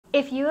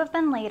If you have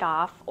been laid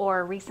off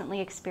or recently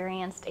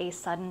experienced a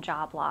sudden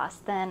job loss,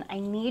 then I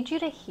need you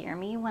to hear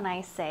me when I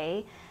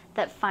say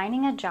that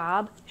finding a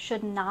job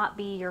should not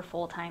be your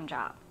full-time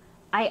job.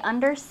 I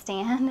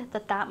understand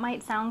that that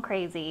might sound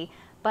crazy,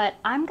 but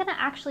I'm going to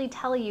actually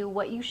tell you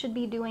what you should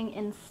be doing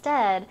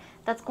instead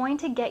that's going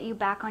to get you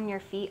back on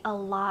your feet a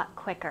lot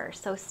quicker.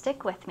 So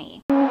stick with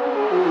me.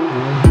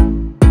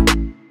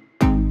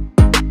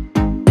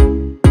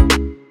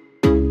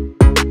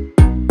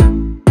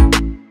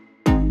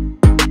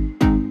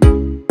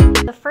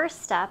 The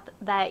first step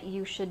that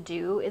you should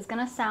do is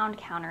going to sound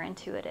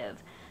counterintuitive,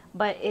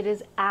 but it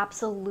is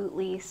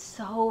absolutely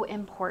so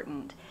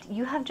important.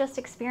 You have just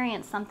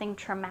experienced something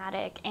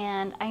traumatic,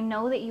 and I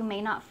know that you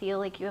may not feel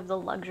like you have the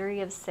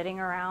luxury of sitting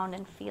around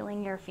and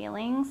feeling your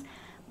feelings,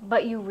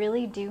 but you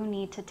really do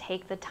need to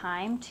take the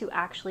time to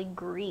actually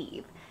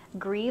grieve.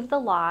 Grieve the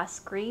loss,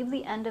 grieve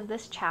the end of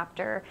this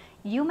chapter.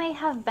 You may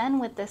have been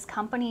with this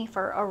company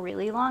for a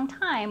really long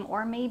time,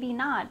 or maybe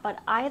not, but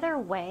either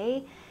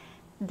way,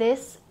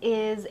 this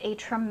is a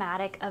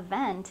traumatic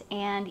event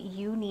and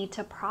you need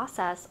to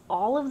process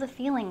all of the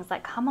feelings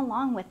that come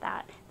along with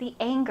that. The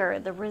anger,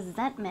 the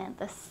resentment,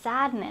 the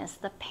sadness,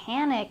 the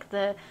panic,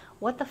 the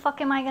what the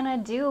fuck am I gonna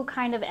do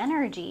kind of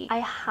energy.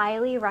 I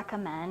highly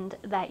recommend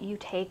that you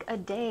take a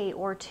day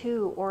or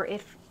two, or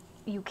if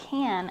you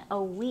can,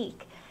 a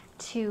week,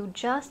 to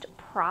just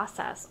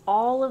process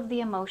all of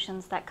the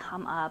emotions that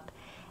come up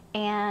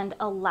and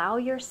allow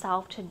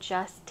yourself to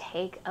just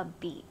take a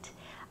beat.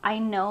 I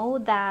know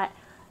that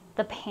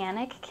the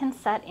panic can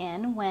set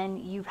in when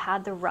you've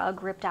had the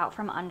rug ripped out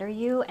from under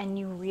you and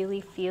you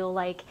really feel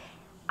like,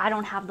 I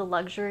don't have the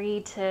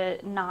luxury to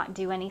not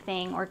do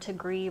anything or to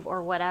grieve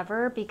or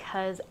whatever,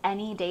 because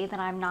any day that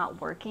I'm not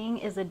working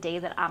is a day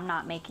that I'm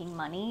not making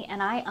money.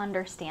 And I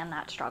understand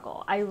that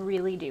struggle. I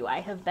really do. I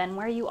have been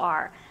where you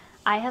are.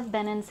 I have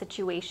been in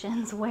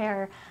situations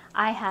where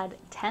I had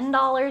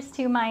 $10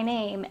 to my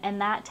name, and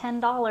that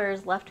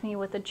 $10 left me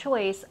with a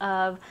choice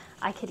of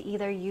I could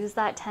either use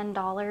that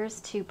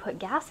 $10 to put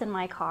gas in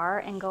my car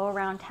and go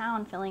around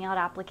town filling out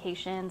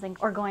applications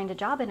or going to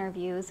job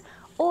interviews,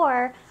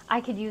 or I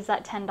could use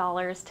that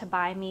 $10 to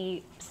buy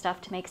me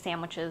stuff to make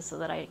sandwiches so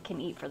that I can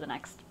eat for the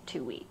next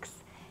 2 weeks.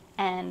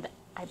 And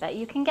I bet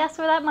you can guess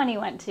where that money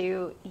went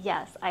to.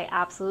 Yes, I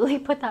absolutely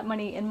put that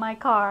money in my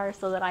car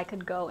so that I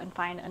could go and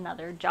find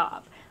another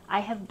job. I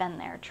have been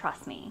there,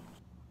 trust me.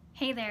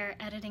 Hey there,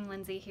 Editing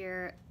Lindsey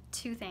here.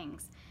 2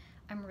 things.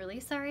 I'm really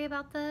sorry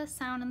about the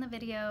sound in the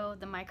video.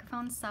 The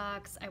microphone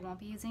sucks. I won't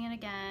be using it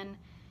again.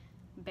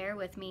 Bear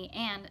with me.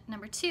 And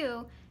number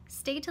 2,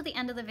 stay till the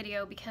end of the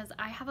video because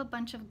I have a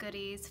bunch of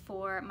goodies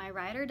for my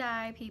ride or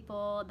die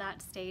people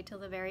that stay till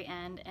the very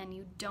end, and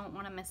you don't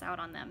want to miss out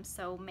on them.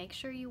 So make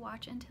sure you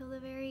watch until the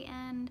very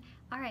end.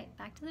 All right,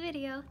 back to the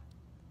video.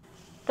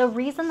 The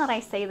reason that I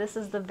say this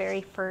is the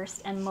very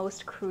first and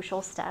most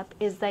crucial step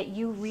is that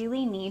you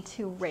really need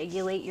to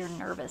regulate your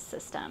nervous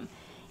system.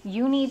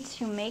 You need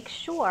to make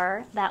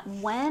sure that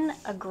when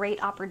a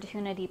great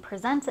opportunity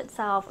presents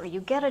itself, or you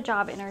get a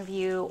job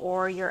interview,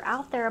 or you're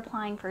out there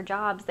applying for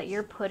jobs, that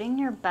you're putting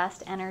your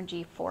best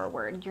energy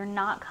forward. You're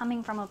not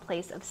coming from a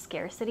place of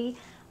scarcity.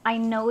 I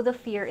know the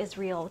fear is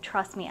real.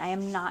 Trust me, I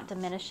am not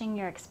diminishing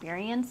your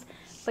experience,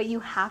 but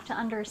you have to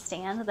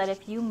understand that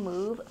if you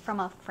move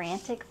from a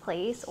frantic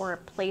place or a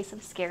place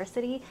of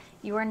scarcity,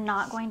 you are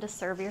not going to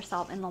serve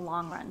yourself in the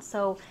long run.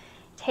 So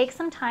take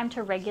some time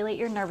to regulate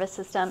your nervous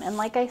system. And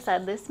like I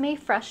said, this may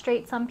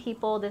frustrate some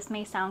people, this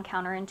may sound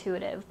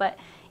counterintuitive, but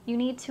you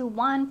need to,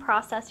 1,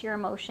 process your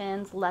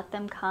emotions, let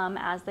them come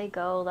as they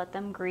go, let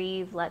them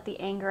grieve, let the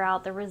anger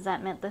out, the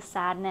resentment, the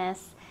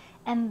sadness.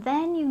 And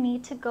then you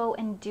need to go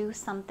and do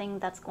something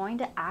that's going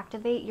to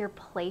activate your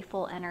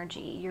playful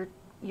energy.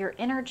 Your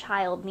inner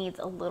child needs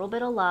a little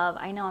bit of love.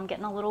 I know I'm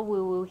getting a little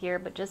woo-woo here,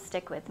 but just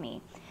stick with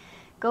me.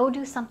 Go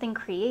do something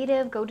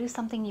creative, go do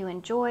something you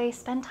enjoy,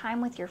 spend time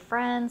with your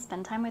friends,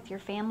 spend time with your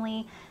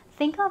family.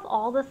 Think of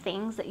all the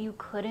things that you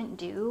couldn't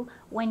do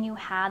when you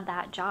had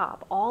that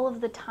job. All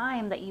of the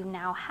time that you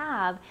now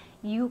have,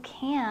 you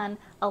can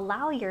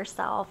allow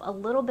yourself a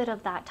little bit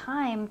of that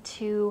time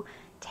to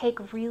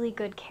take really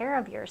good care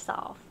of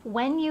yourself.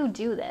 When you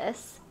do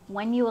this,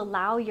 when you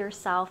allow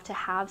yourself to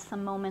have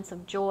some moments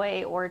of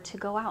joy, or to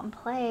go out and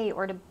play,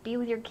 or to be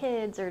with your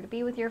kids, or to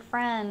be with your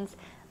friends,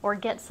 or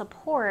get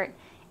support,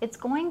 it's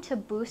going to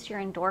boost your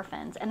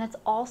endorphins, and it's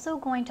also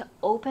going to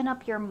open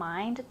up your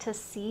mind to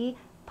see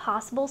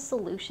possible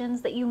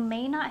solutions that you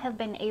may not have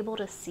been able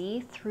to see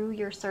through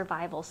your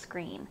survival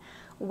screen.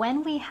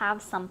 When we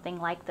have something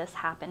like this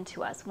happen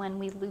to us, when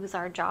we lose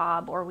our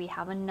job, or we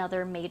have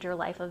another major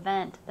life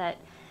event that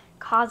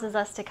causes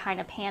us to kind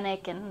of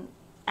panic and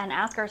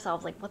ask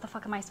ourselves, like, what the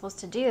fuck am I supposed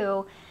to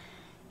do?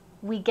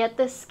 We get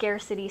this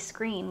scarcity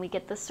screen, we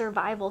get the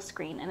survival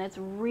screen, and it's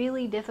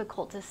really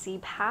difficult to see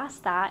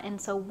past that.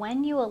 And so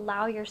when you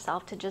allow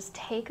yourself to just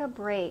take a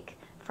break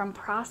from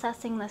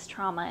processing this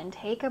trauma and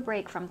take a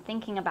break from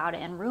thinking about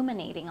it and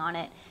ruminating on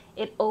it,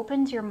 it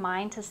opens your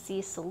mind to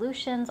see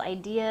solutions,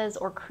 ideas,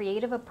 or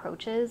creative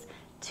approaches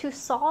to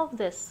solve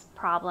this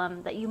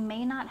problem that you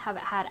may not have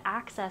had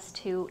access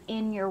to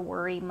in your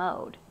worry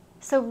mode.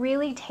 So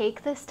really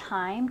take this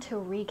time to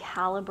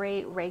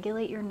recalibrate,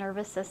 regulate your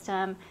nervous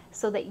system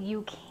so that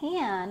you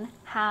can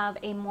have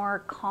a more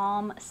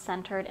calm,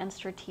 centered, and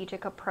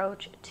strategic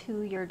approach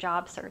to your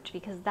job search,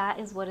 because that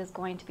is what is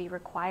going to be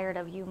required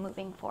of you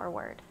moving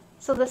forward.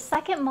 So the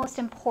second most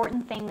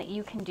important thing that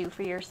you can do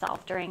for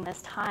yourself during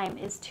this time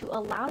is to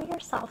allow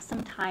yourself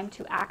some time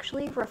to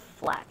actually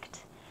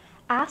reflect.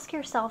 Ask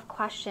yourself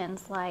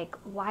questions like,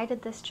 why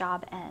did this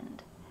job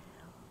end?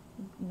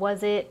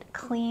 Was it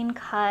clean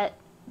cut?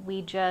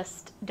 We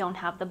just don't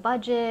have the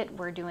budget,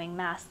 we're doing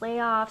mass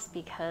layoffs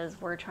because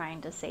we're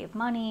trying to save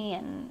money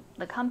in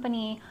the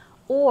company?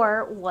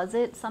 Or was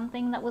it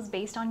something that was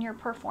based on your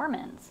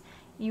performance?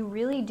 You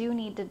really do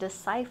need to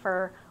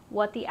decipher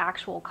what the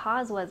actual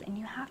cause was, and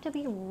you have to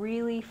be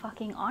really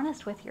fucking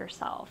honest with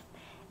yourself.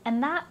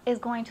 And that is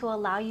going to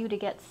allow you to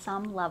get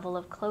some level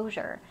of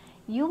closure.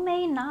 You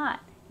may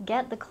not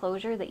get the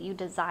closure that you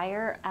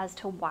desire as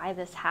to why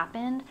this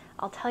happened.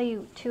 I'll tell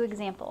you 2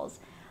 examples.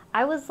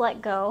 I was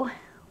let go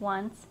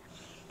once,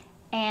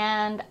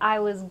 and I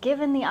was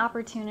given the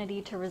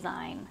opportunity to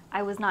resign.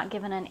 I was not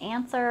given an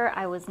answer.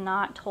 I was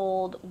not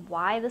told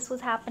why this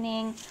was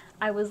happening.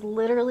 I was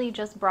literally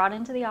just brought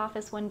into the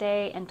office one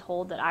day and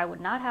told that I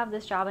would not have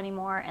this job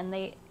anymore,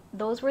 and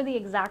those were the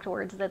exact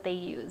words that they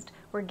used.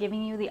 We're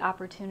giving you the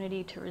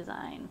opportunity to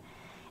resign.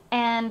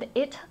 And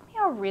it took me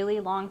a really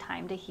long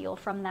time to heal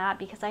from that,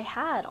 because I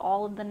had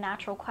all of the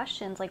natural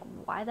questions like,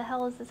 why the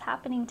hell is this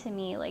happening to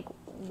me? Like,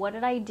 what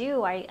did I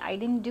do? I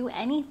didn't do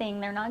anything.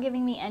 They're not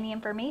giving me any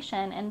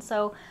information. And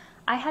so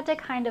I had to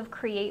kind of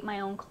create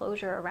my own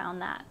closure around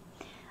that.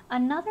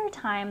 Another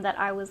time that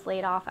I was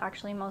laid off,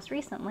 actually most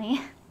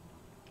recently,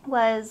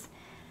 was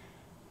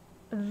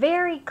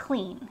very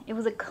clean. It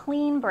was a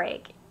clean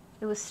break.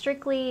 It was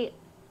strictly,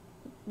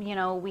 you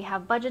know, we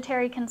have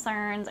budgetary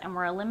concerns and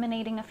we're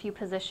eliminating a few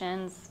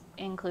positions,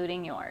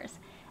 including yours.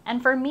 And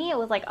for me, it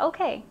was like,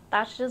 okay,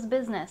 that's just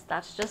business.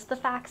 That's just the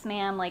facts,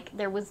 ma'am. Like,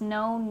 there was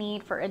no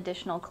need for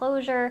additional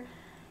closure.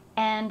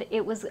 And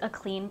it was a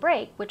clean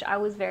break, which I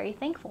was very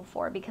thankful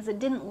for, because it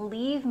didn't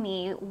leave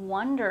me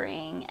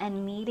wondering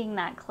and needing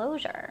that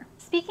closure.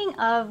 Speaking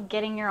of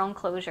getting your own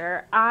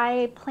closure,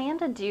 I plan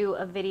to do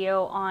a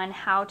video on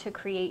how to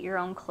create your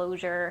own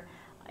closure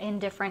in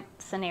different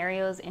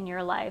scenarios in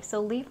your life.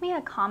 So leave me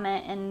a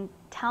comment and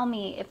tell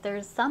me if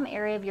there's some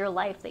area of your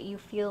life that you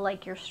feel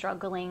like you're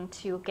struggling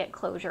to get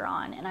closure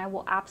on, and I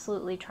will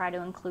absolutely try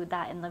to include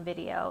that in the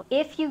video.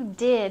 If you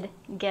did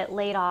get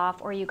laid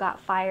off or you got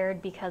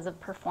fired because of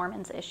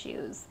performance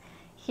issues,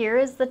 here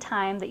is the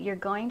time that you're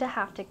going to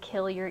have to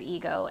kill your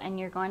ego, and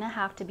you're going to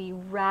have to be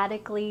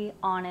radically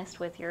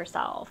honest with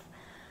yourself.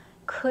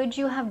 Could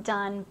you have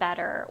done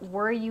better?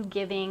 Were you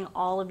giving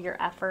all of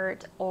your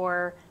effort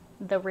or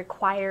the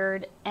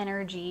required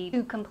energy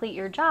to complete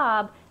your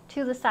job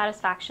to the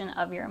satisfaction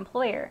of your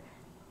employer?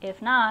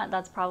 If not,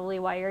 that's probably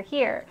why you're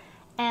here.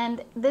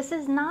 And this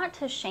is not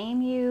to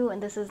shame you,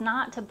 and this is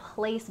not to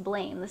place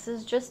blame. This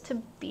is just to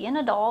be an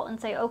adult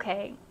and say,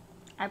 okay,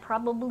 I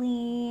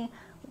probably,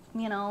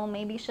 you know,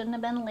 maybe shouldn't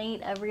have been late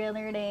every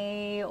other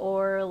day,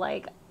 or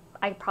like,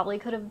 I probably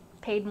could have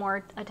paid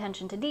more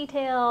attention to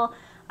detail.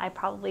 I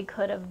probably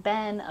could have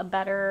been a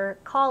better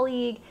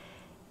colleague.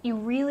 You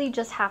really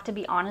just have to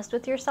be honest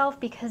with yourself,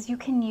 because you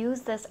can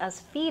use this as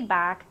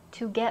feedback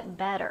to get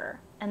better.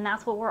 And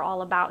that's what we're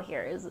all about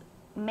here, is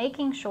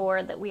making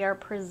sure that we are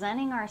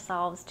presenting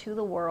ourselves to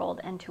the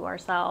world and to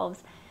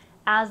ourselves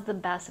as the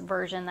best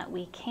version that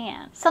we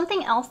can.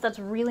 Something else that's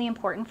really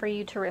important for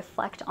you to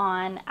reflect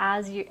on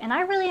and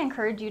I really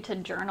encourage you to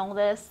journal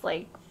this,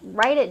 like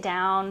write it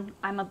down.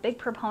 I'm a big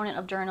proponent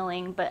of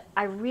journaling, but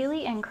I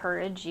really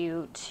encourage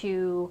you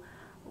to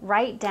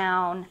write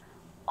down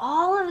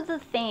all of the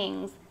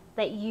things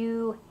that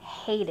you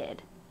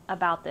hated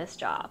about this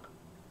job.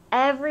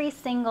 Every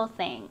single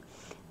thing.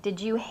 Did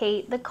you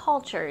hate the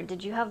culture?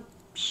 Did you have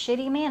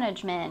shitty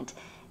management?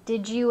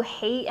 Did you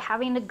hate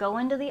having to go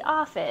into the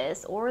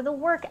office or the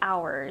work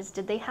hours?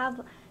 Did they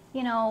have,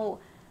 you know,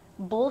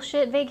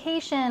 bullshit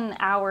vacation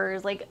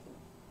hours? Like,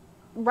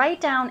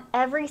 write down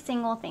every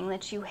single thing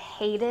that you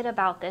hated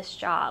about this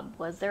job.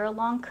 Was there a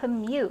long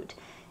commute?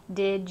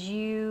 Did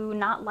you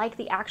not like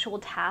the actual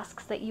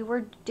tasks that you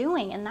were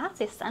doing? And that's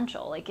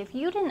essential. Like, if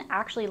you didn't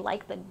actually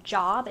like the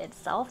job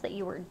itself that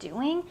you were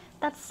doing,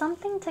 that's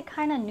something to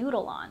kind of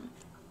noodle on.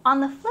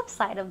 On the flip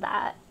side of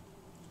that,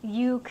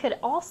 you could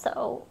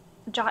also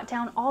jot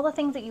down all the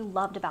things that you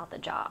loved about the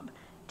job.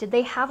 Did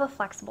they have a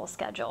flexible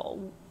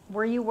schedule?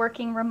 Were you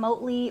working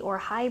remotely or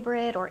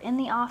hybrid or in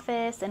the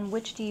office? And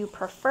which do you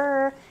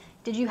prefer?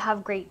 Did you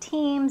have great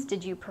teams?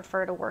 Did you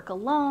prefer to work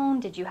alone?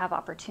 Did you have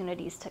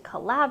opportunities to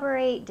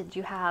collaborate? Did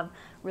you have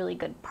really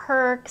good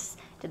perks?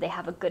 Did they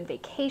have a good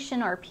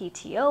vacation or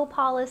PTO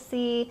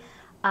policy?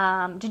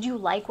 Did you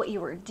like what you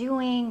were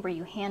doing? Were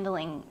you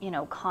handling, you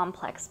know,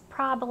 complex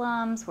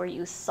problems? Were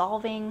you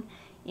solving,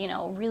 you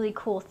know, really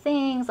cool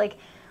things? Like,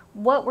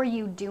 what were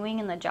you doing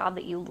in the job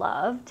that you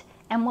loved?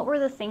 and what were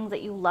the things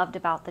that you loved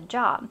about the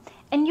job.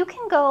 And you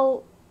can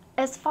go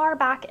as far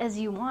back as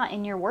you want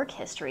in your work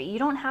history. You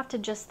don't have to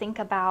just think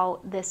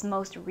about this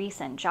most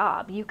recent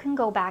job. You can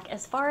go back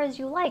as far as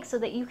you like so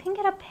that you can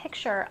get a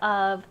picture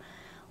of,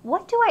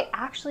 what do I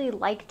actually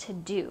like to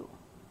do?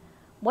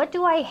 What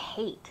do I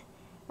hate?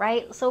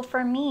 Right? So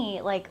for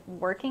me, like,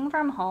 working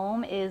from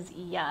home is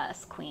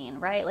yes, queen,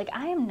 right? Like,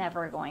 I am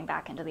never going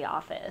back into the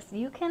office.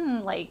 You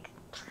can like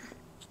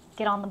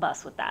get on the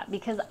bus with that,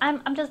 because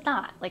I'm just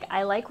not. Like,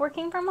 I like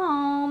working from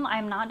home.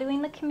 I'm not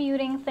doing the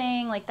commuting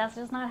thing. Like, that's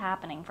just not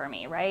happening for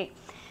me, right?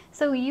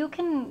 So you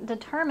can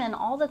determine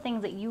all the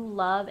things that you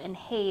love and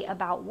hate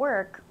about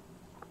work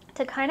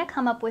to kind of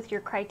come up with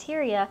your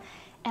criteria.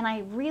 And I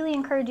really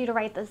encourage you to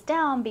write this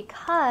down,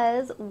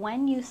 because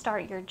when you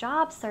start your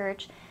job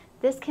search,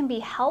 this can be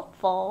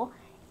helpful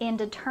in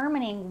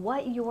determining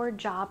what your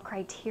job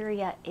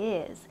criteria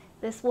is.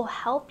 This will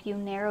help you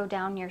narrow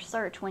down your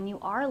search when you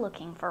are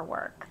looking for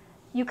work.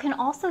 You can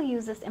also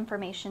use this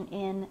information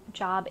in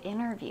job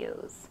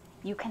interviews.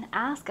 You can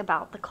ask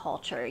about the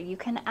culture. You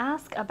can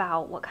ask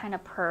about what kind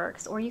of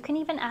perks, or you can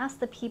even ask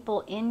the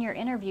people in your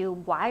interview,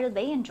 why do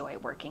they enjoy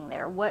working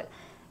there? What,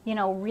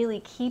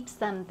 really keeps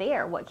them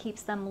there? What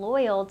keeps them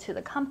loyal to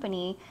the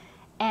company?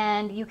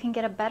 And you can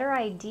get a better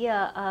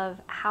idea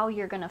of how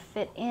you're going to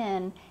fit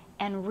in,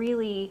 and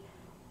really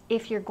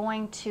if you're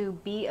going to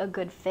be a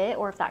good fit,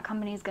 or if that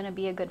company is going to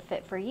be a good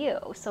fit for you.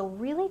 So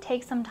really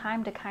take some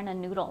time to kind of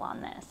noodle on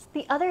this.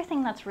 The other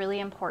thing that's really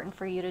important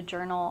for you to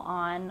journal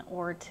on,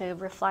 or to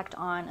reflect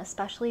on,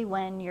 especially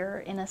when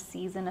you're in a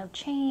season of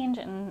change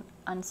and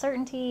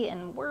uncertainty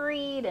and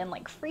worried and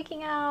like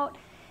freaking out,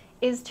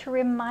 is to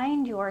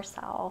remind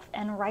yourself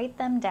and write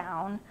them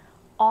down,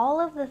 all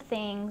of the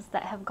things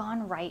that have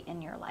gone right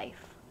in your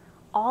life.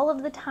 All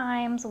of the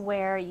times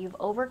where you've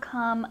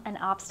overcome an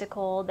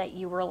obstacle that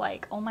you were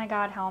like, oh my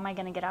God, how am I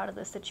going to get out of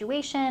this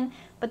situation?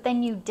 But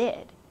then you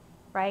did,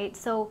 right?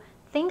 So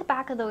think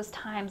back of those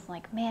times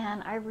like,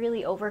 man, I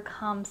really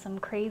overcome some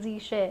crazy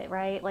shit,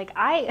 right? Like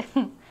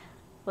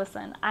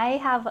listen, I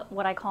have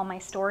what I call my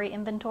story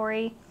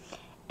inventory,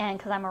 and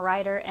because I'm a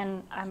writer,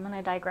 and I'm going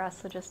to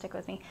digress, so just stick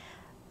with me.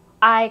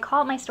 I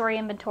call it my story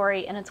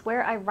inventory, and it's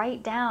where I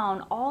write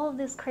down all of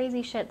this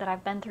crazy shit that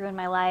I've been through in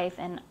my life,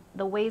 and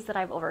the ways that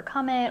I've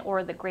overcome it,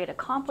 or the great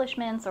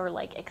accomplishments, or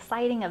like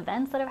exciting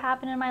events that have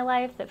happened in my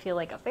life that feel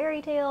like a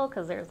fairy tale,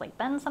 because there's like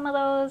been some of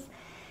those.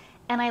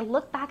 And I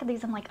look back at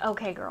these, I'm like,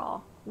 okay,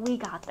 girl, we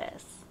got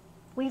this.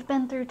 We've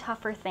been through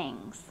tougher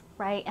things,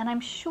 right? And I'm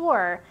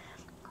sure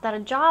that a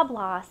job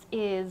loss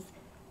is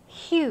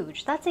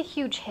huge. That's a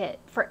huge hit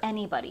for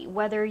anybody,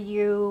 whether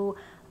you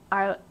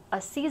are a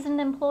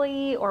seasoned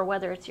employee or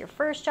whether it's your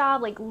first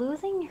job. Like,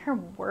 losing your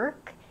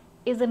work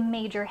is a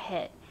major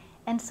hit.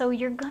 And so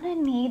you're gonna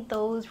need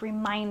those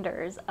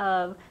reminders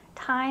of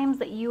times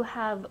that you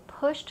have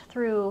pushed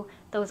through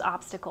those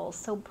obstacles.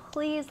 So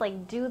please,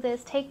 like, do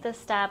this, take this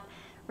step,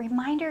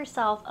 remind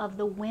yourself of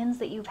the wins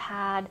that you've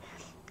had,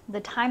 the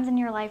times in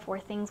your life where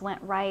things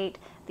went right,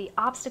 the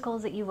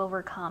obstacles that you've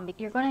overcome.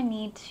 You're gonna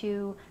need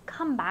to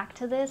come back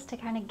to this to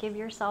kind of give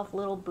yourself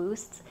little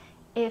boosts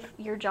if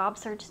your job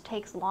search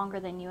takes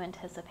longer than you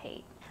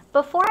anticipate.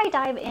 Before I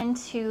dive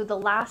into the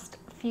last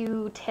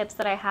few tips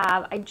that I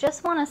have, I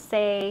just want to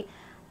say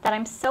that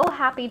I'm so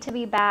happy to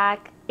be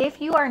back. If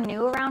you are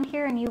new around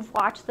here and you've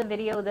watched the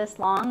video this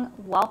long,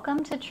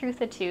 welcome to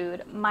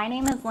Truthatude. My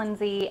name is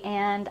Lindsey,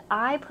 and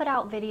I put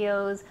out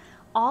videos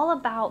all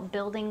about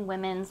building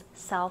women's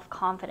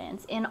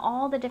self-confidence in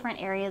all the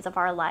different areas of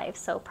our life.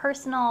 So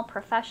personal,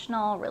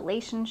 professional,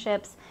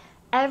 relationships,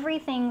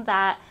 everything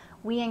that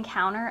we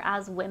encounter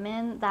as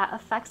women that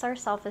affects our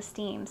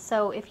self-esteem.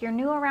 So if you're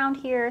new around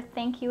here,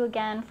 thank you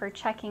again for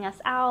checking us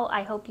out.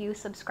 I hope you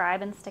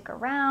subscribe and stick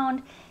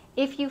around.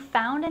 If you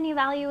found any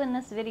value in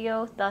this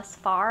video thus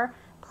far,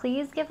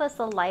 please give us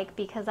a like,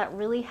 because that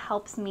really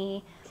helps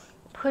me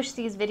push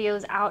these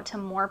videos out to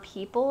more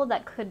people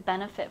that could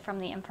benefit from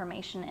the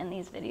information in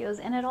these videos.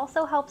 And it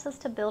also helps us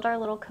to build our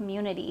little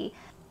community.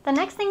 The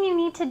next thing you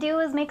need to do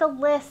is make a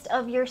list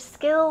of your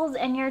skills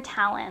and your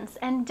talents,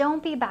 and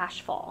don't be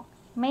bashful.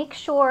 Make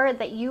sure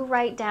that you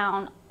write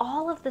down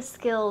all of the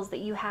skills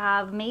that you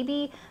have,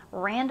 maybe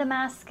random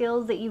ass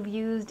skills that you've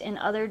used in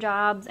other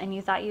jobs and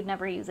you thought you'd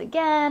never use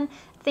again,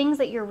 things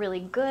that you're really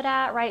good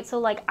at, right? So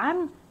like,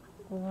 I'm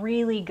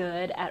really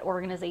good at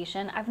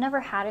organization. I've never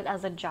had it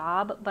as a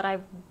job, but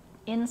I've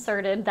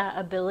inserted that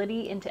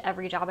ability into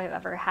every job I've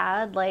ever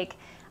had. Like,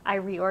 I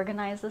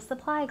reorganized the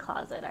supply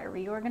closet, I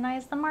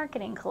reorganized the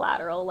marketing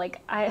collateral.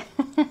 Like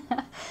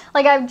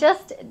I've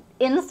just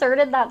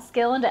inserted that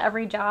skill into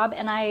every job,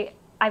 and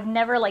I've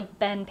never like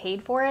been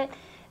paid for it.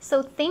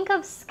 So think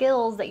of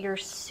skills that you're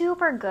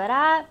super good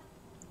at,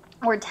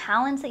 or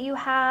talents that you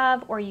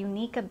have, or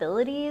unique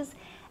abilities,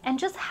 and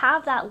just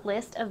have that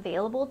list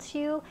available to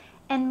you,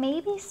 and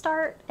maybe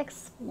start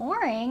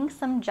exploring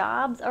some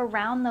jobs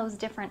around those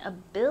different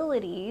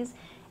abilities.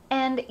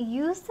 And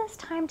use this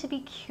time to be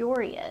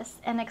curious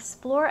and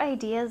explore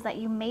ideas that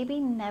you maybe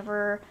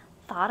never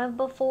thought of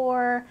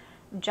before.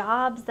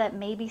 jobs that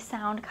maybe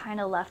sound kind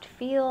of left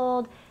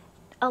field.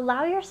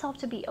 Allow yourself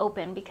to be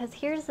open, because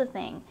here's the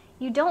thing,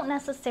 you don't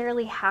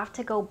necessarily have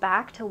to go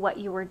back to what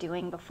you were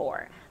doing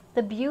before.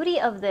 The beauty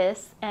of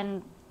this,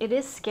 and it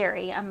is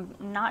scary, I'm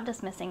not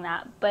dismissing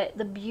that, but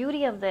the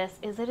beauty of this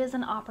is it is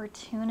an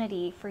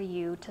opportunity for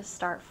you to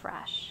start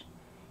fresh.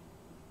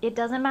 It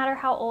doesn't matter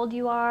how old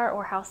you are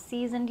or how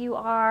seasoned you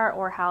are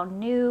or how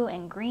new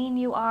and green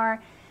you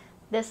are.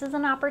 This is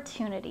an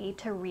opportunity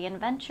to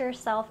reinvent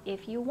yourself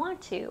if you want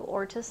to,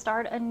 or to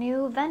start a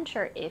new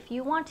venture if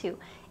you want to.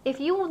 If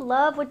you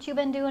love what you've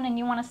been doing and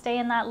you want to stay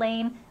in that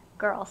lane,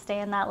 girl, stay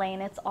in that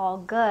lane. It's all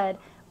good.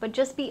 But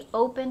just be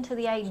open to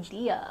the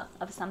idea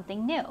of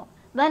something new.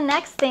 The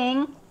next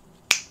thing,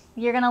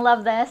 you're going to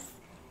love this.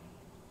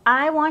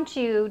 I want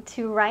you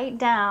to write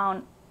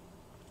down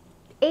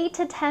 8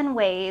 to 10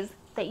 ways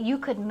that you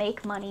could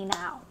make money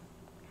now.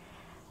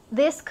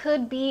 This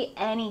could be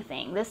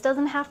anything. This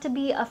doesn't have to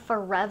be a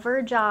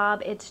forever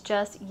job. It's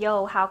just,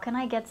 yo, how can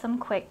I get some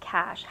quick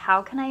cash?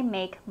 How can I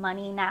make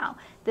money now?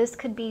 This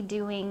could be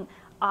doing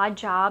odd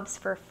jobs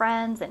for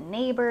friends and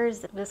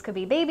neighbors. This could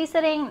be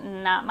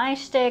babysitting, not my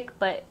shtick,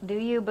 but do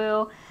you,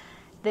 boo.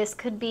 This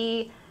could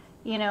be,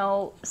 you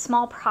know,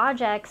 small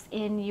projects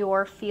in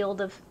your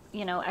field of,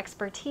 you know,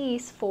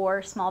 expertise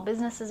for small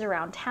businesses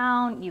around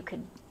town. You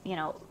could, you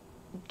know,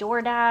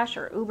 DoorDash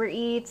or Uber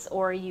Eats,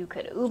 or you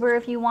could Uber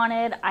if you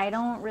wanted. I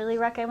don't really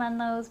recommend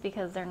those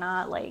because they're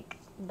not like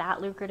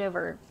that lucrative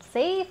or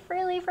safe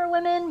really for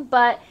women,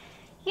 but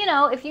you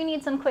know, if you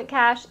need some quick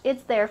cash,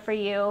 it's there for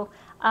you.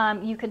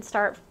 You could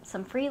start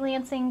some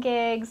freelancing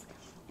gigs.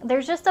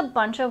 There's just a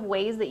bunch of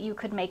ways that you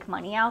could make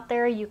money out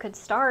there. You could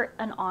start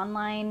an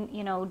online,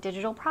 you know,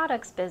 digital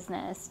products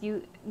business.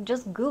 You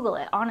just Google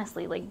it,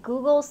 honestly, like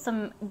Google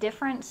some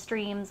different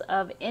streams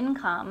of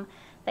income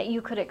that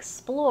you could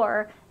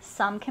explore.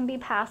 Some can be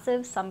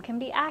passive, some can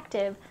be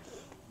active.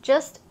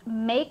 Just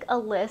make a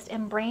list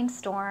and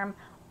brainstorm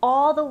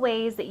all the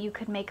ways that you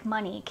could make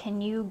money. Can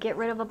you get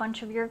rid of a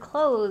bunch of your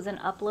clothes and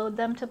upload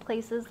them to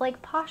places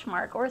like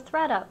Poshmark or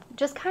ThreadUp?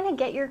 Just kind of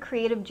get your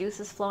creative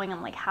juices flowing.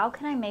 I'm like, how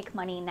can I make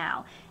money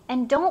now?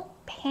 And don't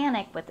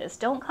panic with this.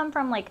 Don't come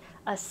from like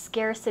a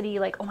scarcity,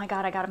 like, oh my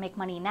God, I gotta make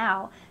money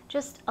now.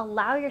 Just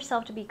allow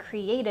yourself to be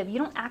creative. You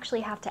don't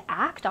actually have to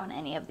act on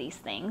any of these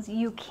things.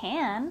 You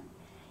can.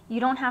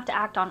 You don't have to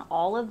act on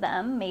all of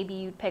them. Maybe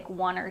you pick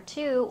one or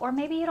two, or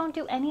maybe you don't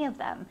do any of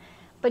them.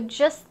 But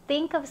just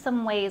think of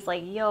some ways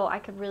like, yo, I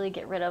could really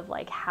get rid of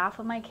like half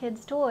of my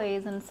kids'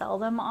 toys and sell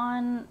them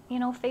on, you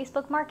know,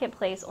 Facebook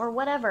Marketplace or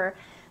whatever.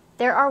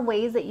 There are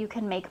ways that you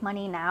can make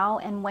money now,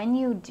 and when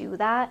you do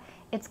that,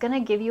 it's going to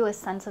give you a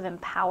sense of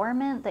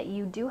empowerment that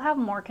you do have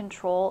more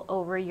control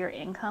over your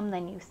income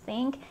than you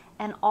think,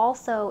 and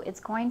also it's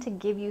going to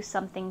give you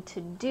something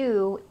to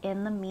do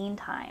in the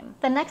meantime.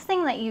 The next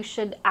thing that you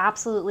should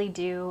absolutely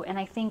do, and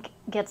I think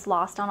gets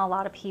lost on a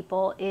lot of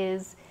people,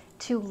 is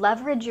to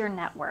leverage your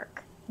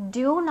network.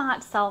 Do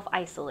not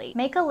self-isolate.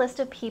 Make a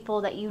list of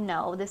people that you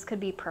know. This could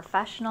be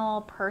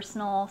professional,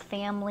 personal,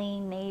 family,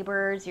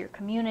 neighbors, your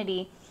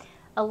community.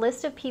 A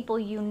list of people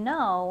you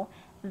know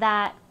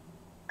that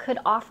could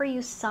offer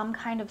you some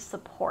kind of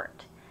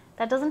support.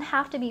 That doesn't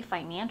have to be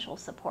financial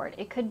support.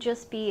 It could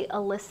just be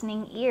a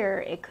listening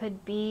ear. It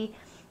could be,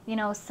 you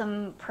know,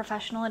 some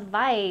professional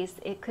advice.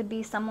 It could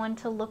be someone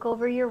to look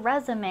over your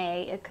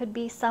resume. It could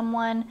be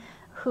someone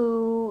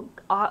who,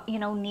 you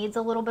know, needs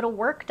a little bit of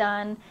work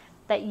done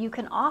that you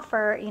can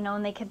offer, you know,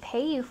 and they could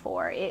pay you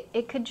for.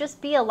 It could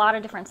just be a lot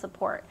of different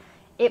support.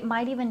 It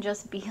might even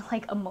just be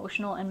like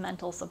emotional and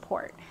mental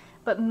support.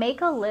 But make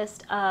a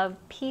list of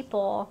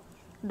people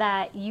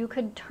that you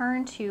could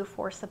turn to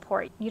for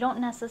support. You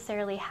don't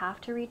necessarily have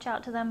to reach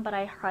out to them, but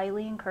I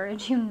highly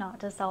encourage you not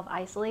to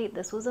self-isolate.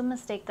 This was a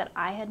mistake that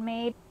I had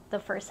made the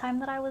first time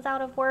that I was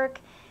out of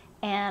work,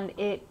 and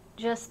it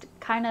just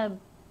kind of,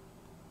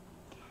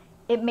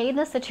 it made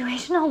the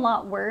situation a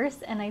lot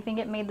worse, and I think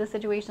it made the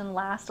situation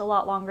last a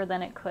lot longer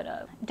than it could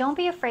have. Don't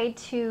be afraid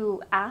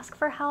to ask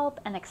for help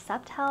and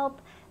accept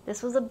help.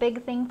 This was a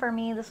big thing for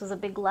me. This was a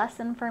big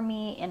lesson for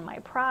me in my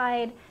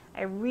pride.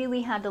 I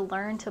really had to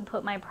learn to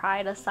put my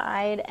pride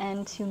aside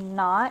and to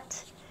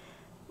not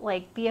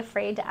like be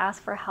afraid to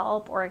ask for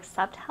help or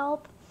accept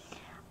help.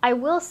 I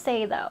will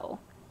say though,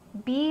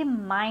 be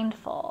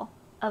mindful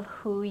of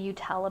who you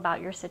tell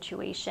about your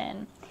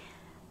situation.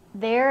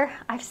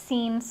 I've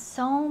seen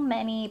so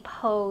many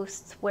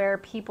posts where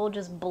people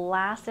just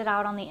blast it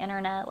out on the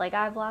internet, like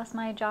I've lost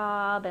my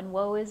job and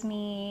woe is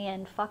me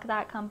and fuck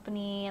that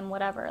company and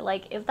whatever.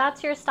 Like if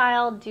that's your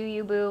style, do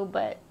you, boo,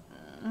 but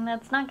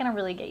that's not gonna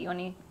really get you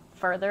any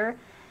further.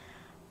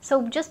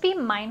 So just be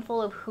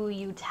mindful of who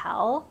you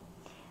tell.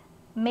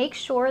 Make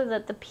sure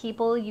that the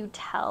people you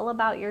tell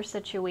about your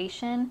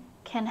situation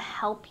can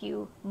help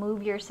you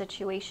move your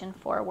situation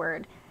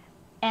forward.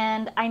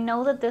 And I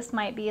know that this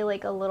might be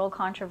like a little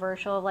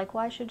controversial, like,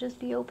 well, I should just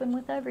be open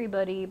with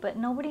everybody, but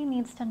nobody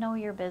needs to know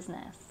your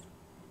business.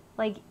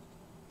 Like,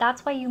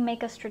 that's why you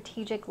make a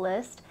strategic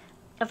list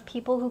of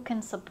people who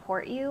can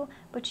support you,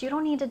 but you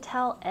don't need to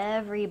tell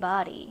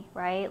everybody,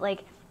 right?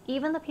 Like,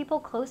 even the people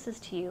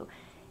closest to you.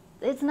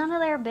 It's none of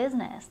their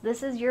business.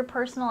 This is your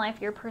personal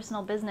life, your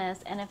personal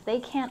business, and if they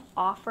can't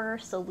offer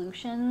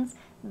solutions,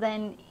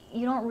 then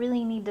you don't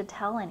really need to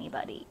tell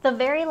anybody. The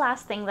very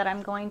last thing that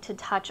I'm going to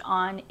touch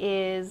on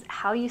is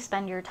how you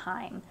spend your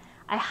time.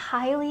 I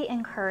highly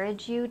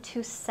encourage you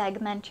to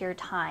segment your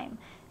time.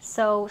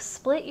 So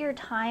split your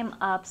time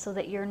up so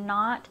that you're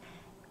not,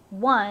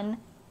 one,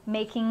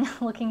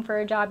 looking for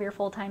a job your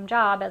full-time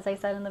job. As I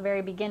said in the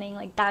very beginning,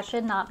 like, that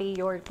should not be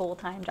your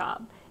full-time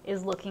job,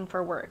 is looking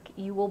for work.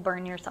 You will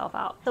burn yourself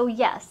out. So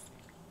yes,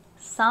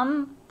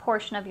 some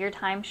portion of your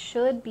time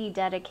should be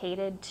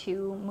dedicated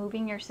to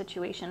moving your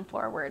situation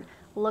forward,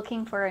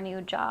 looking for a new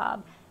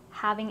job,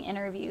 having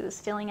interviews,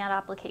 filling out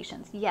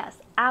applications. Yes,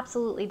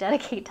 absolutely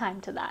dedicate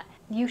time to that.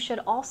 You should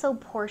also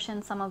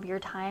portion some of your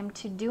time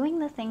to doing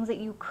the things that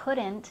you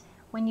couldn't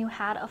when you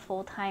had a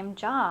full-time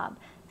job,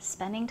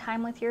 spending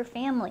time with your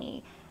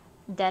family,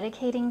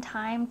 dedicating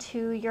time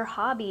to your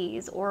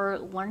hobbies or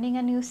learning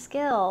a new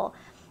skill,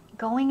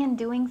 going and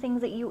doing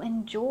things that you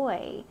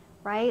enjoy,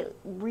 right?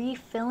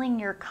 Refilling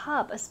your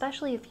cup,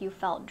 especially if you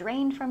felt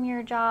drained from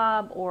your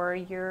job or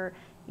you're,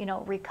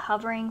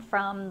 recovering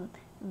from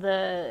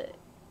the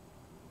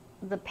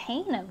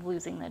pain of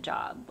losing the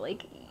job.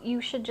 Like, you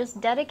should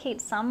just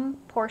dedicate some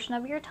portion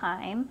of your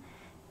time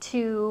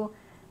to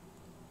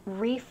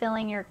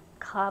refilling your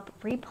cup,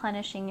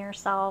 replenishing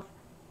yourself,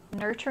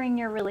 nurturing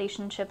your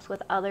relationships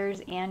with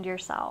others and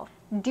yourself.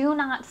 Do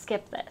not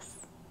skip this,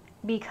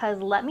 because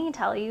let me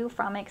tell you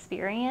from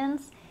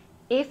experience,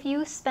 if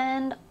you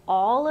spend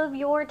all of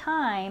your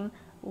time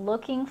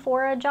looking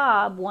for a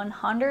job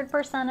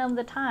 100% of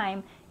the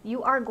time,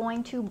 you are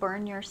going to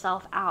burn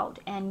yourself out,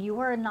 and you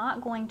are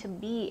not going to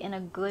be in a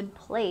good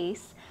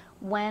place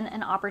when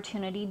an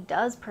opportunity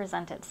does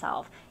present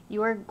itself.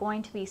 You are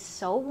going to be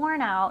so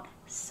worn out,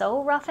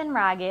 so rough and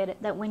ragged,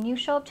 that when you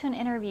show up to an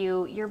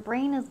interview, your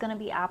brain is going to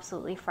be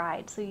absolutely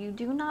fried. So you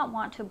do not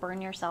want to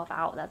burn yourself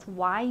out. That's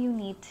why you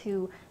need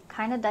to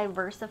kind of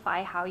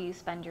diversify how you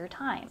spend your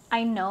time.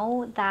 I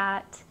know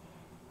that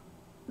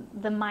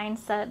the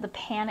mindset, the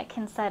panic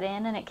can set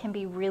in, and it can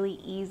be really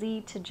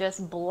easy to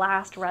just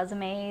blast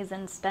resumes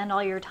and spend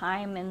all your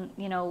time in,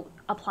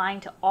 applying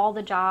to all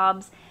the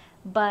jobs.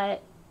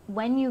 But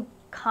when you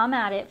come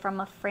at it from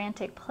a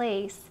frantic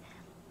place,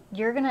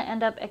 you're going to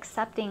end up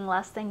accepting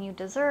less than you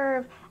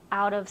deserve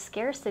out of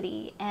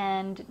scarcity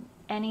and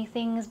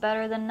anything's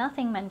better than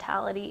nothing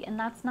mentality, and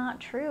that's not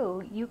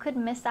true. You could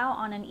miss out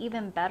on an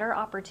even better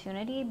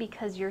opportunity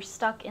because you're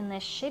stuck in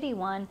this shitty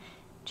one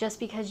just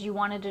because you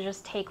wanted to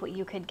just take what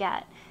you could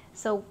get.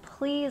 So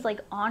please,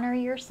 honor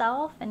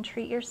yourself and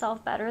treat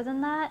yourself better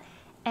than that,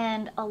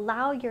 and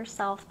allow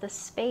yourself the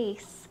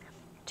space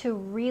to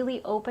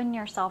really open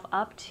yourself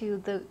up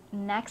to the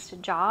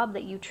next job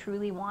that you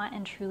truly want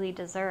and truly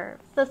deserve.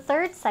 The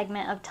third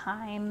segment of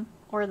time,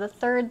 or the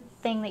third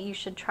thing that you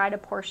should try to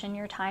portion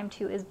your time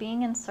to, is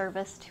being in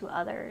service to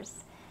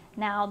others.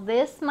 Now,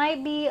 this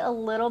might be a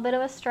little bit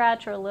of a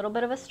stretch or a little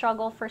bit of a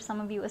struggle for some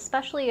of you,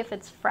 especially if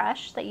it's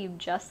fresh that you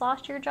just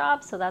lost your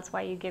job. So that's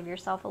why you give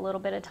yourself a little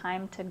bit of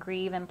time to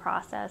grieve and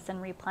process and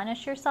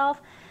replenish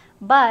yourself.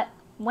 But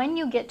when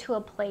you get to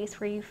a place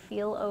where you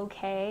feel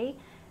okay,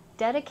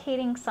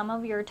 dedicating some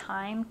of your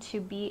time to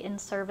be in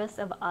service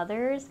of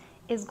others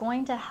is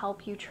going to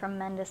help you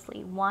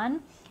tremendously.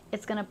 One,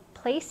 it's going to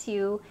place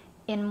you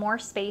in more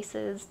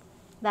spaces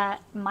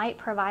that might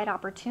provide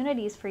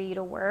opportunities for you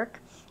to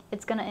work.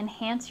 It's going to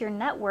enhance your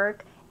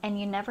network, and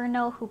you never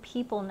know who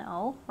people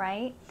know,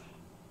 right?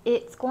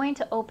 It's going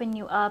to open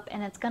you up,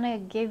 and it's going to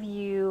give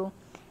you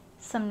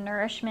some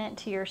nourishment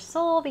to your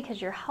soul because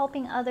you're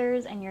helping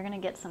others, and you're going to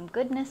get some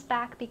goodness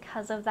back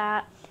because of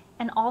that.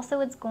 And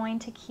also, it's going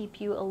to keep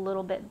you a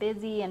little bit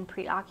busy and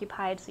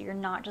preoccupied, so you're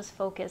not just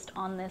focused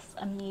on this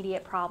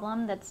immediate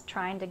problem that's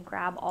trying to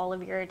grab all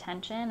of your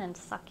attention and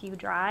suck you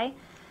dry.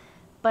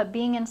 But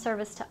being in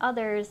service to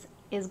others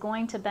is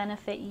going to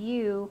benefit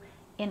you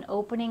in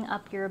opening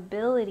up your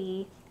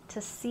ability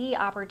to see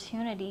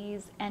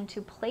opportunities and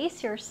to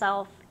place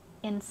yourself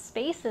in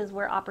spaces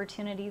where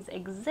opportunities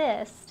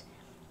exist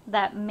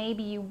that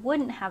maybe you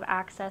wouldn't have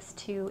access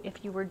to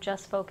if you were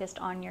just focused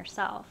on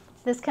yourself.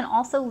 This can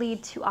also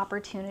lead to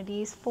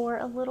opportunities for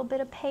a little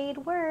bit of paid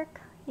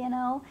work,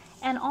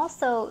 and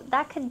also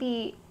that could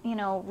be,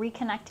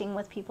 reconnecting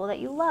with people that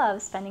you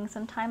love, spending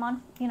some time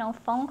on,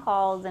 phone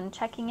calls and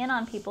checking in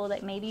on people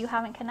that maybe you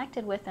haven't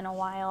connected with in a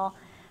while.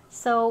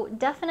 So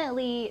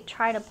definitely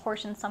try to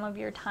portion some of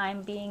your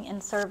time being in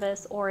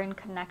service or in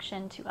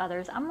connection to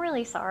others. I'm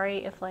really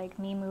sorry if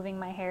me moving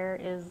my hair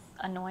is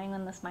annoying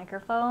on this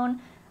microphone.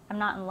 I'm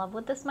not in love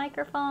with this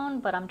microphone,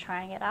 but I'm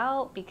trying it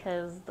out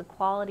because the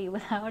quality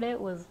without it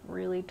was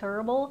really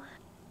terrible.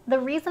 The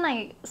reason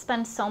I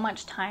spend so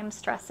much time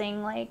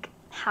stressing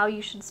how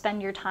you should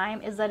spend your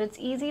time is that it's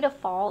easy to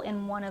fall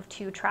in one of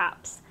two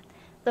traps.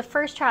 The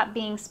first trap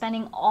being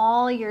spending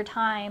all your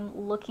time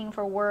looking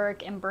for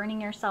work and burning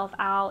yourself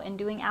out and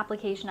doing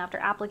application after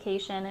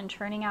application and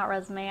churning out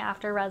resume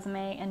after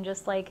resume and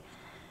just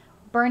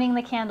burning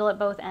the candle at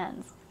both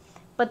ends.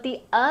 But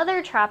the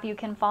other trap you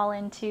can fall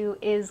into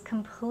is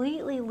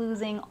completely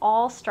losing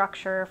all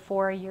structure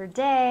for your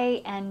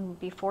day, and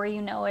before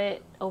you know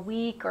it, a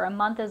week or a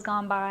month has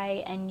gone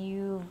by and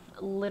you've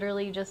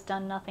literally just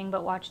done nothing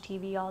but watch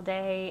TV all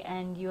day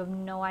and you have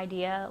no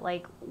idea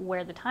like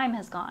where the time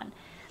has gone.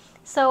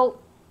 So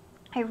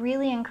I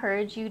really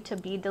encourage you to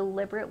be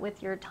deliberate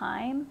with your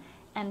time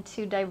and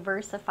to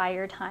diversify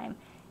your time.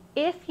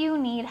 If you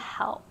need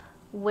help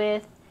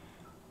with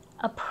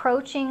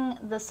approaching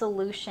the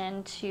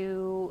solution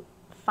to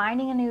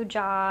finding a new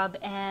job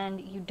and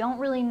you don't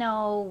really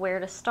know where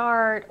to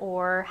start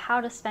or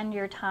how to spend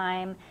your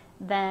time,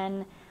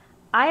 then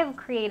I have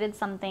created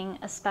something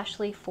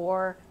especially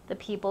for the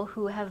people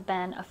who have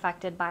been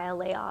affected by a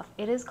layoff.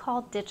 It is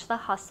called Ditch the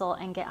Hustle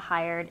and Get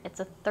Hired. It's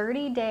a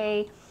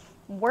 30-day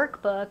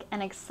workbook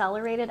and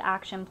accelerated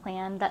action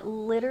plan that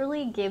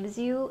literally gives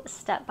you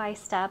step by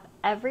step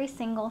every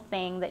single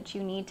thing that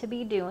you need to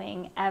be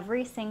doing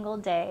every single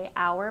day,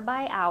 hour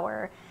by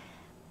hour.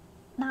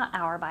 Not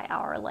hour by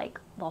hour like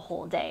the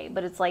whole day,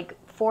 but it's like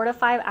 4 to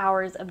 5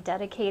 hours of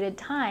dedicated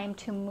time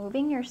to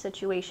moving your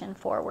situation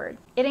forward.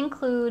 It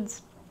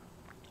includes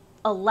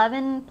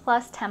 11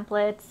 plus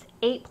templates,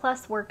 8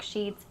 plus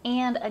worksheets,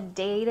 and a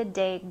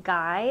day-to-day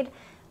guide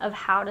of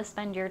how to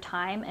spend your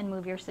time and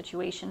move your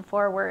situation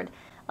forward.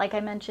 Like I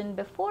mentioned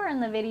before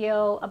in the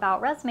video about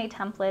resume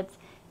templates,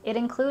 it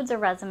includes a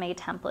resume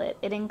template,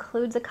 it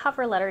includes a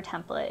cover letter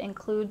template, it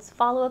includes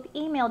follow-up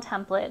email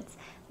templates,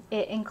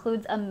 it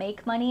includes a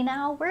Make Money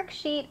Now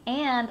worksheet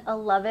and a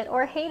Love It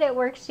or Hate It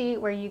worksheet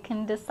where you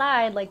can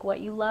decide like what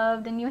you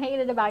loved and you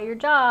hated about your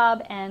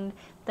job, and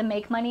the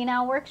Make Money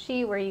Now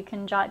worksheet where you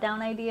can jot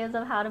down ideas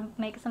of how to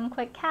make some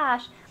quick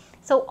cash.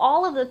 So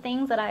all of the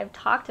things that I've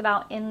talked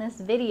about in this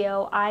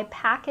video, I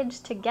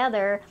packaged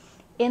together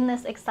in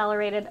this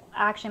accelerated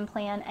action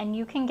plan, and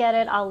you can get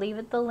it. I'll leave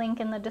it the link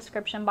in the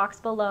description box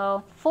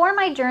below. For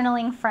my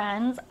journaling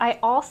friends, I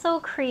also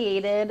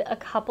created a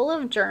couple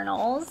of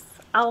journals.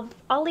 I'll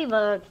leave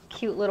a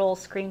cute little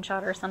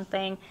screenshot or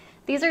something.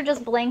 These are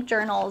just blank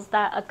journals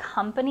that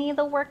accompany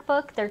the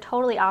workbook. They're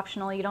totally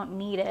optional. You don't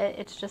need it.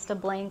 It's just a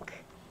blank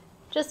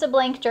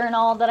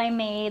journal that I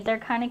made. They're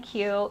kind of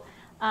cute.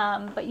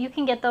 But you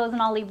can get those,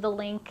 and I'll leave the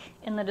link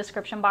in the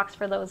description box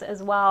for those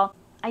as well.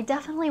 I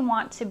definitely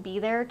want to be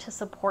there to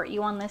support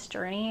you on this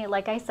journey.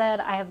 Like I said,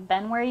 I have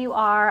been where you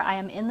are. I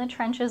am in the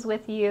trenches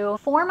with you.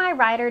 For my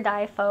ride or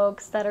die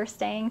folks that are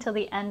staying till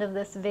the end of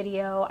this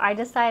video, I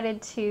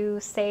decided to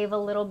save a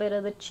little bit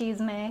of the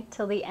chisme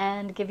till the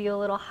end, give you a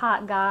little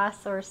hot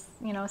goss, or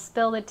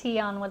spill the tea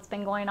on what's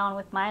been going on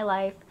with my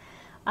life.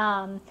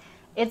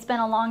 It's been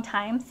a long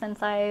time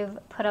since I've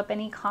put up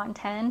any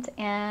content,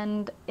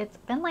 and it's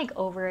been like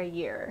over a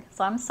year.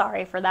 So I'm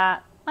sorry for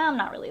that. Well, I'm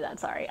not really that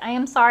sorry. I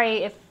am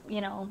sorry if,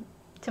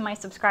 to my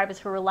subscribers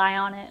who rely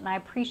on it, and I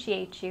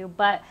appreciate you,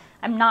 but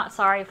I'm not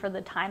sorry for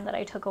the time that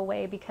I took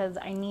away because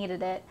I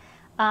needed it.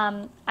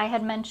 I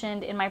had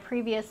mentioned in my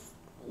previous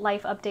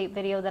life update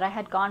video that I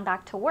had gone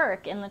back to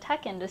work in the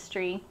tech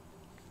industry.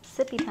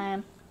 Sippy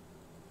time.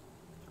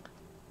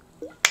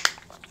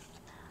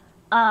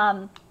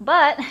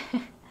 But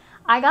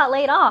I got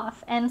laid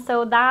off, and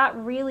so that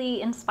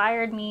really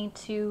inspired me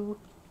to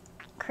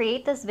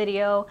create this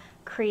video,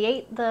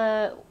 create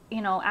the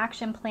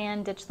action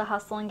plan, Ditch the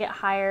Hustle and Get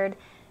Hired,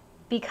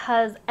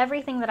 because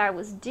everything that I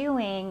was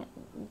doing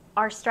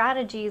are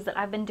strategies that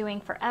I've been doing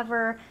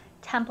forever,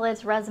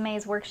 templates,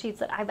 resumes, worksheets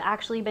that I've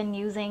actually been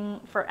using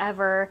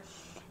forever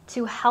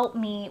to help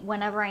me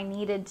whenever I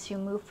needed to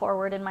move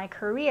forward in my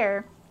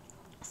career.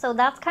 So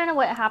that's kind of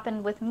what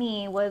happened with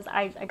me. Was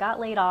I got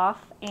laid off,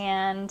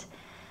 and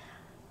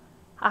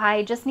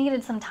I just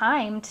needed some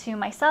time to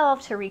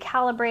myself to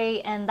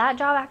recalibrate, and that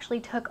job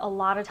actually took a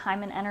lot of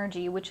time and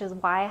energy, which is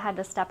why I had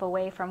to step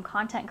away from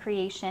content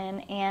creation.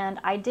 And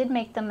I did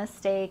make the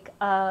mistake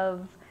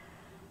of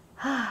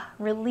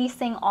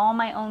releasing all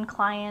my own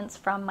clients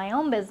from my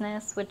own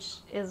business, which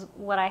is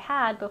what I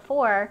had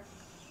before,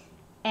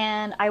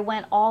 and I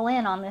went all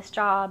in on this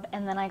job,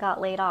 and then I got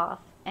laid off.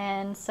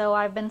 And so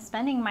I've been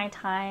spending my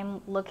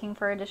time looking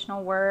for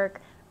additional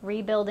work,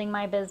 rebuilding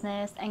my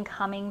business, and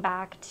coming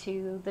back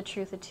to the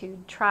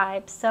Truthatude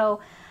tribe.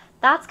 So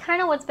that's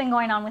kind of what's been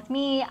going on with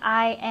me.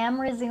 I am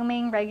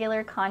resuming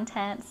regular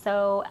content,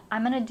 so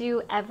I'm gonna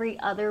do every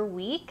other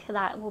week.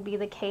 That will be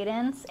the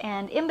cadence,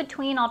 and in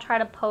between I'll try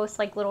to post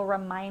like little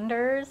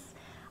reminders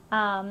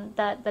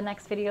that the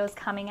next video is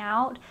coming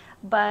out.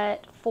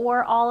 But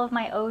for all of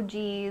my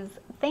OGs,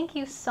 thank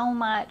you so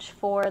much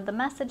for the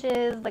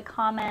messages, the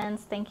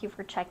comments. Thank you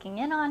for checking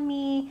in on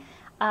me.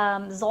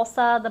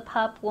 Zolsa the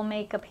pup will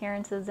make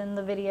appearances in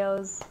the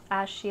videos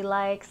as she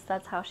likes.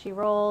 That's how she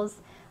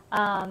rolls.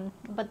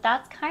 But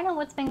that's kind of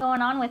what's been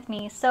going on with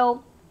me.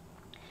 So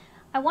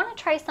I want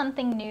to try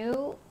something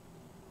new.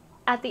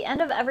 At the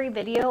end of every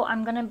video,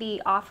 I'm going to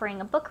be offering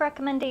a book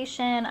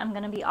recommendation. I'm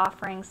going to be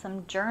offering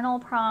some journal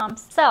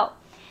prompts. So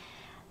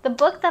the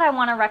book that I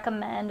want to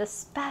recommend,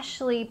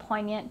 especially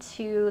poignant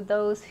to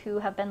those who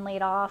have been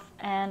laid off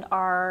and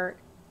are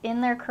in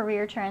their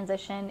career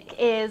transition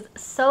is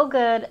So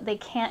Good They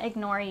Can't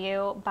Ignore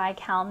You by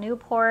Cal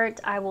Newport.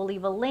 I will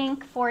leave a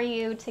link for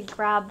you to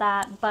grab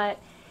that, but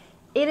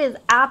it is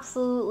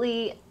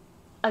absolutely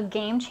a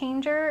game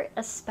changer,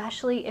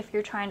 especially if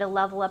you're trying to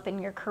level up in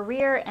your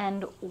career,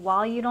 and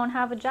while you don't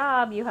have a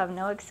job, you have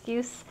no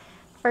excuse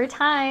for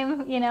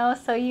time, you know,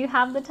 so you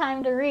have the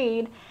time to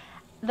read.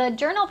 The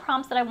journal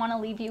prompts that I want to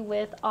leave you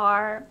with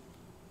are,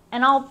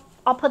 and I'll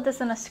put this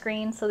in a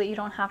screen so that you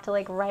don't have to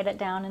like write it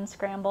down and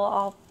scramble.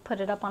 I'll put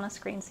it up on a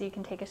screen so you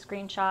can take a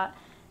screenshot,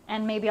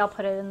 and maybe I'll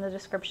put it in the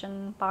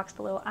description box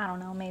below. I don't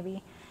know,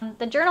 maybe.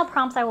 The journal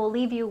prompts I will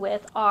leave you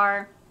with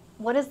are,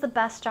 what is the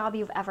best job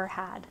you've ever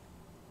had?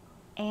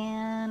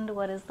 And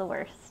what is the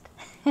worst?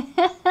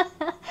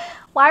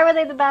 Why were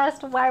they the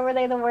best? Why were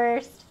they the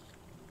worst?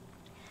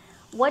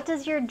 What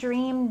does your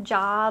dream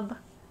job,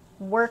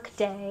 work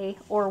day,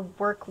 or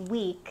work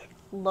week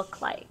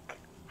look like?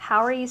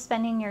 How are you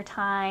spending your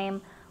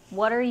time?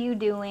 What are you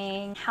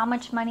doing? How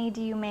much money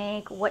do you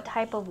make? What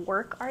type of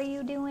work are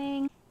you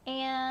doing?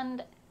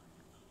 And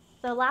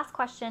the last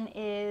question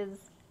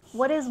is,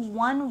 what is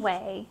one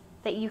way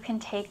that you can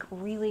take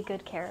really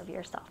good care of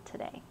yourself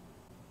today?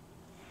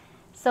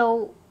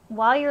 So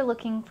while you're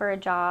looking for a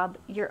job,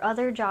 your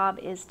other job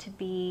is to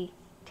be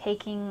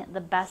taking the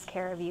best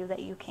care of you that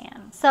you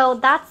can. So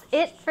that's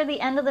it for the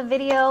end of the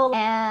video.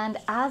 And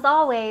as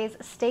always,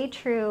 stay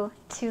true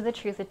to the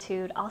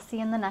Truthatude. I'll see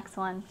you in the next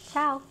one.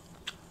 Ciao.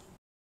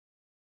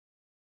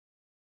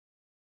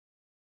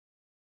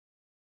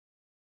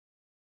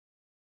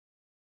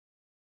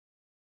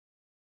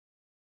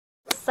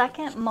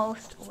 Second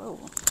most, whoa,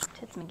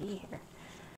 Tits McGee here.